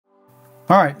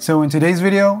Alright, so in today's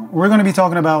video, we're going to be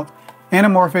talking about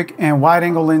anamorphic and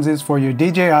wide-angle lenses for your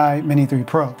DJI Mini 3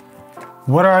 Pro.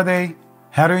 What are they?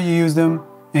 How do you use them?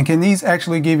 And can these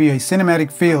actually give you a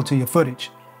cinematic feel to your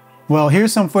footage? Well,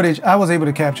 here's some footage I was able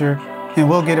to capture, and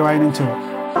we'll get right into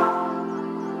it.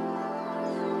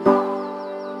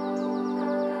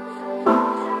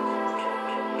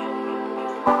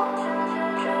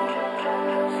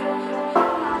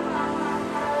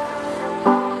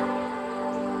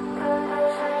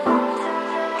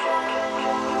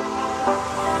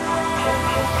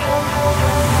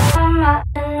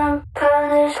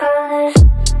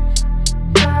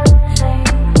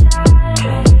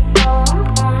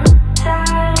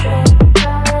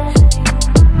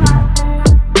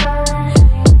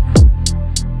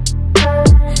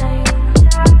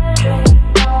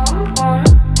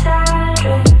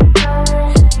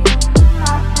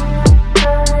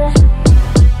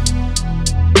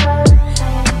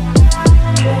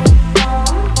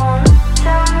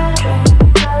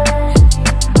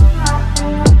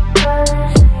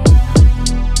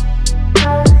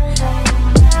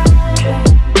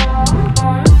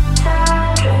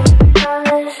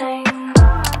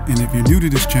 If you're new to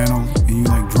this channel and you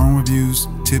like drone reviews,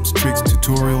 tips, tricks,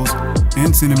 tutorials,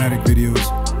 and cinematic videos,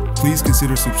 please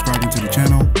consider subscribing to the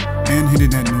channel and hitting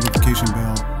that notification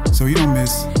bell so you don't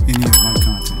miss any of my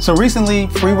content. So recently,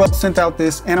 Freewell sent out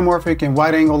this anamorphic and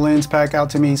wide-angle lens pack out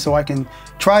to me so I can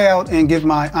try out and give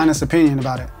my honest opinion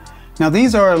about it. Now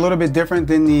these are a little bit different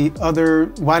than the other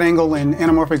wide-angle and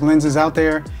anamorphic lenses out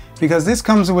there because this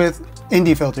comes with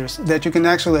ND filters that you can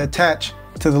actually attach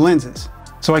to the lenses.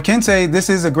 So I can say this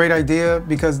is a great idea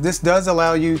because this does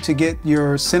allow you to get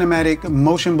your cinematic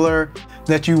motion blur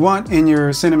that you want in your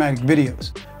cinematic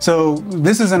videos. So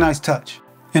this is a nice touch.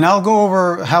 And I'll go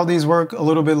over how these work a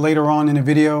little bit later on in the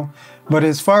video. But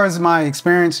as far as my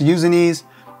experience using these,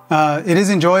 it is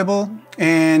enjoyable.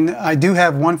 And I do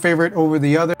have one favorite over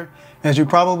the other, as you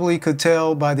probably could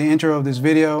tell by the intro of this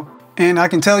video. And I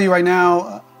can tell you right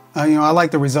now, I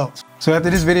like the results. So after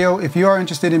this video, if you are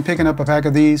interested in picking up a pack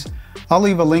of these, I'll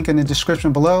leave a link in the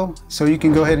description below so you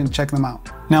can go ahead and check them out.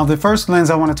 Now the first lens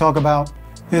I want to talk about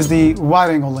is the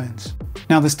wide-angle lens.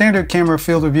 Now the standard camera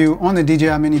field of view on the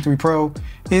DJI Mini 3 Pro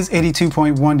is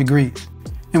 82.1 degrees.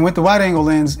 And with the wide-angle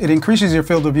lens, it increases your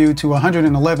field of view to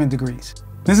 111 degrees.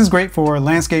 This is great for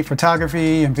landscape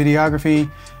photography and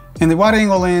videography. And the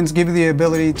wide-angle lens gives you the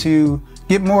ability to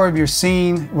get more of your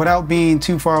scene without being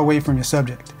too far away from your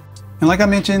subject. And like I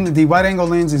mentioned, the wide-angle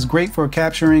lens is great for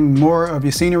capturing more of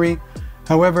your scenery.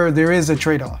 However, there is a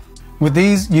trade-off. With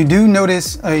these, you do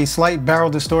notice a slight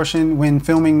barrel distortion when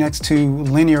filming next to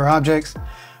linear objects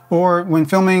or when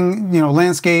filming,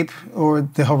 landscape or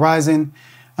the horizon.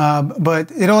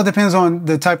 But it all depends on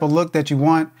the type of look that you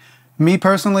want. Me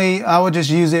personally, I would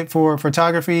just use it for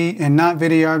photography and not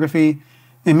videography,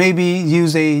 and maybe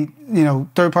use a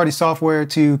third-party software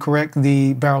to correct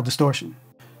the barrel distortion.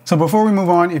 So before we move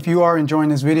on, if you are enjoying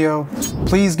this video,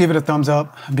 please give it a thumbs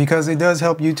up because it does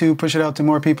help YouTube push it out to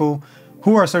more people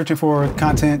who are searching for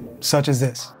content such as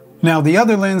this. Now, the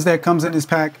other lens that comes in this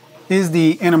pack is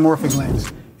the anamorphic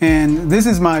lens. And this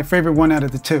is my favorite one out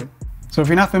of the two. So if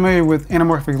you're not familiar with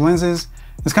anamorphic lenses,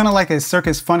 it's kind of like a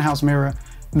circus funhouse mirror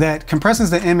that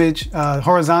compresses the image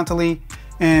horizontally.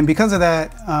 And because of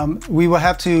that, we will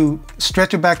have to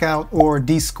stretch it back out or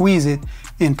de-squeeze it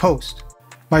in post.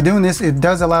 By doing this, it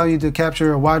does allow you to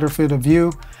capture a wider field of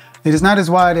view. It is not as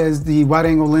wide as the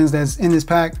wide-angle lens that's in this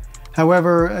pack.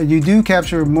 However, you do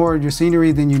capture more of your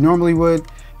scenery than you normally would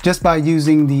just by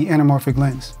using the anamorphic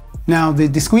lens. Now,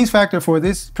 the squeeze factor for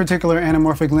this particular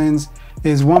anamorphic lens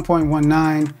is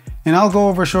 1.19, and I'll go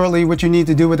over shortly what you need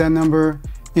to do with that number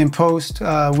in post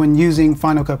when using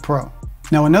Final Cut Pro.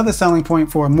 Now, another selling point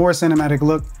for a more cinematic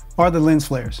look are the lens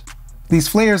flares. These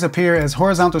flares appear as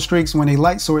horizontal streaks when a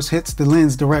light source hits the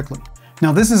lens directly.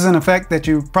 Now this is an effect that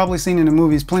you've probably seen in the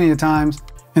movies plenty of times,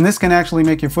 and this can actually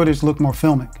make your footage look more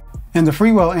filmic. And the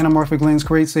Freewell anamorphic lens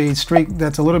creates a streak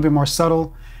that's a little bit more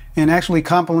subtle and actually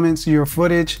complements your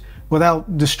footage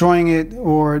without destroying it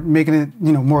or making it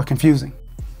more confusing.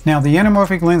 Now the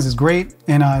anamorphic lens is great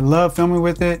and I love filming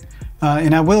with it.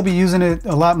 And I will be using it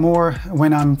a lot more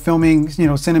when I'm filming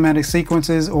cinematic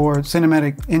sequences or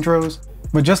cinematic intros.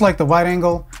 But just like the wide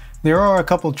angle, there are a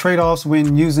couple trade-offs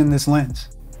when using this lens.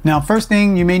 Now, first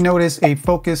thing, you may notice a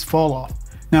focus fall off.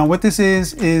 Now, what this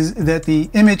is that the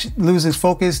image loses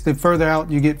focus the further out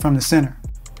you get from the center.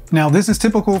 Now, this is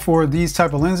typical for these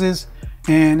type of lenses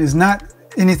and is not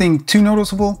anything too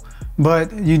noticeable,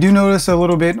 but you do notice a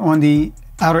little bit on the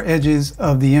outer edges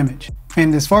of the image.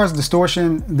 And as far as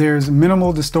distortion, there's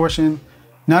minimal distortion,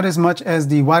 not as much as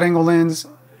the wide angle lens.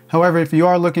 However, if you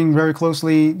are looking very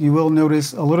closely, you will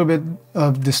notice a little bit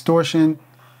of distortion.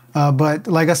 But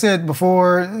like I said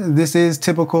before, this is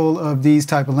typical of these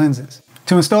type of lenses.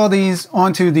 To install these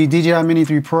onto the DJI Mini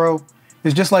 3 Pro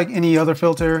is just like any other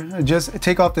filter. Just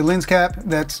take off the lens cap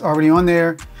that's already on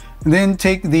there, and then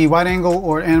take the wide angle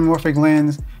or anamorphic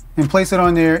lens and place it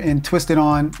on there and twist it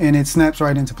on, and it snaps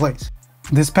right into place.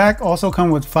 This pack also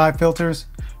comes with 5 filters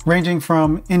ranging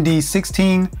from ND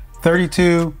 16,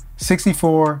 32,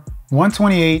 64,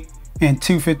 128, and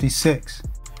 256,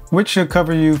 which should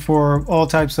cover you for all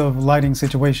types of lighting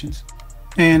situations.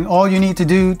 And all you need to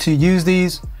do to use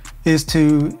these is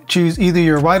to choose either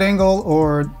your wide angle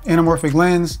or anamorphic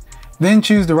lens, then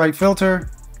choose the right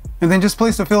filter, and then just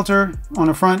place the filter on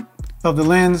the front of the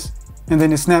lens, and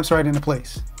then it snaps right into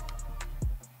place.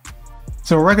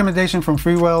 So a recommendation from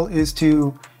Freewell is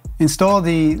to install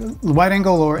the wide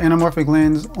angle or anamorphic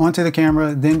lens onto the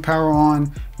camera, then power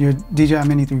on your DJI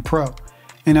Mini 3 Pro,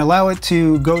 and allow it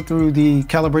to go through the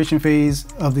calibration phase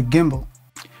of the gimbal.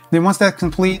 Then once that's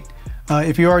complete,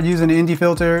 if you are using an ND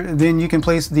filter, then you can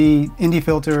place the ND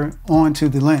filter onto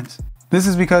the lens. This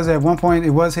is because at one point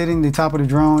it was hitting the top of the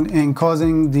drone and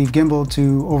causing the gimbal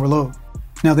to overload.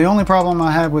 Now the only problem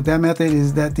I have with that method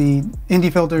is that the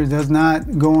ND filter does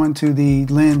not go onto the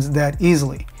lens that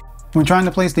easily. When trying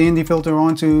to place the ND filter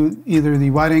onto either the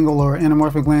wide angle or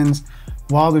anamorphic lens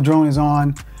while the drone is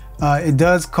on, it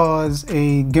does cause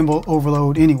a gimbal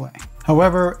overload anyway.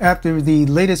 However, after the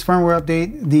latest firmware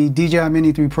update, the DJI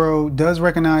Mini 3 Pro does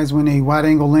recognize when a wide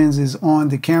angle lens is on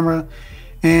the camera,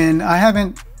 and I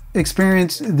haven't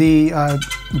experienced the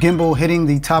gimbal hitting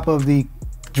the top of the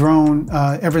drone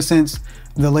ever since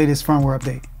the latest firmware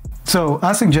update. So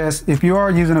I suggest if you are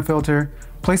using a filter,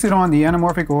 place it on the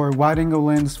anamorphic or wide angle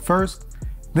lens first,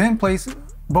 then place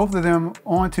both of them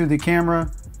onto the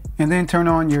camera, and then turn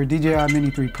on your DJI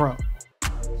Mini 3 Pro.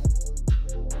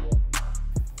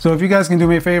 So if you guys can do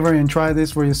me a favor and try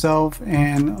this for yourself,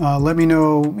 and let me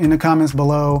know in the comments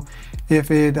below if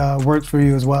it works for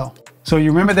you as well. So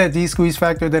you remember that D-squeeze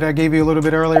factor that I gave you a little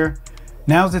bit earlier?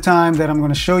 Now's the time that I'm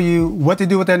going to show you what to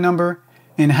do with that number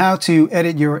and how to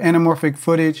edit your anamorphic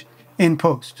footage in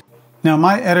post. Now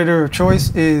my editor of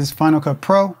choice is Final Cut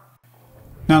Pro.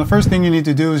 Now the first thing you need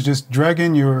to do is just drag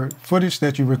in your footage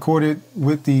that you recorded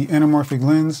with the anamorphic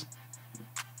lens.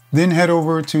 Then head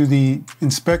over to the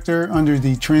inspector under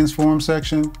the transform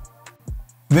section.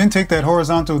 Then take that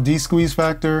horizontal D-squeeze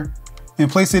factor and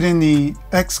place it in the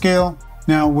X scale.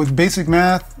 Now with basic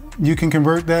math, you can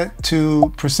convert that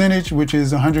to percentage, which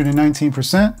is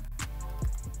 119%.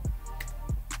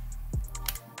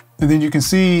 And then you can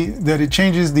see that it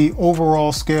changes the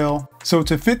overall scale. So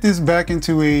to fit this back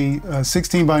into a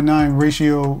 16:9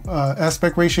 ratio,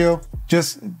 aspect ratio,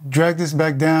 just drag this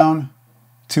back down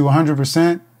to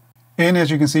 100%. And as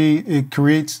you can see, it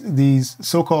creates these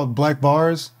so-called black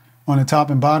bars on the top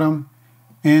and bottom,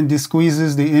 and this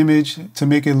squeezes the image to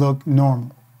make it look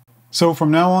normal. So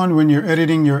from now on, when you're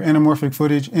editing your anamorphic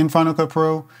footage in Final Cut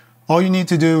Pro, all you need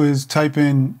to do is type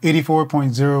in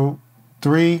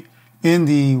 84.03 in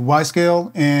the Y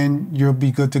scale and you'll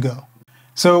be good to go.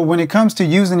 So when it comes to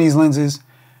using these lenses,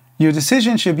 your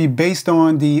decision should be based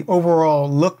on the overall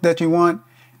look that you want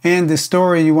and the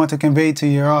story you want to convey to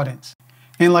your audience.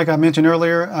 And like I mentioned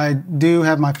earlier, I do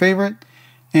have my favorite,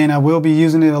 and I will be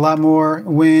using it a lot more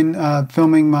when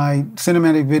filming my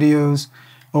cinematic videos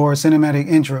or cinematic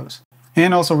intros.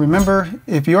 And also remember,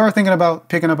 if you are thinking about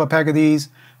picking up a pack of these,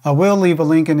 I will leave a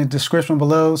link in the description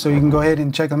below so you can go ahead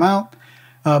and check them out.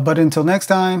 But until next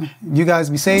time, you guys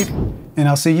be safe, and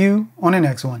I'll see you on the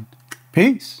next one.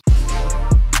 Peace.